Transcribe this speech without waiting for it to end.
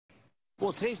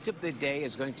Well, today's tip of the day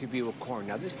is going to be with corn.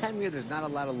 Now, this time of year, there's not a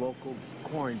lot of local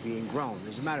corn being grown.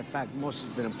 As a matter of fact, most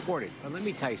has been imported. But let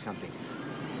me tell you something.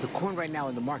 The corn right now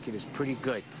in the market is pretty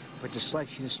good, but the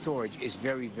selection and storage is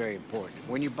very, very important.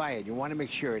 When you buy it, you want to make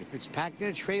sure, if it's packed in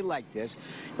a tray like this,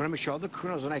 you want to make sure all the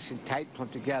kernels are nice and tight,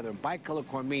 plumped together. And bicolor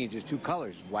corn means there's two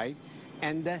colors, white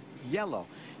and yellow.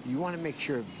 You want to make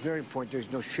sure, very important,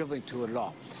 there's no shriveling to it at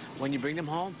all. When you bring them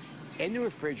home, in the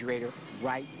refrigerator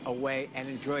right away and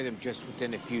enjoy them just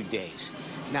within a few days.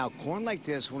 Now, corn like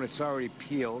this, when it's already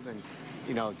peeled and,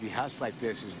 dehusked like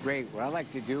this is great. What I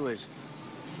like to do is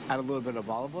add a little bit of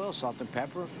olive oil, salt and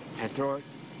pepper, and throw it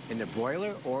in the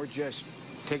broiler, or just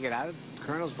take it out of the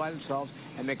kernels by themselves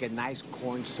and make a nice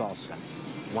corn salsa.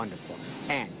 Wonderful.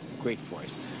 And great for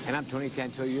us. And I'm Tony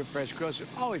Tantillo, your fresh grocer.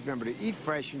 Always remember to eat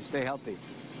fresh and stay healthy.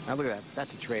 Now look at that.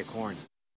 That's a tray of corn.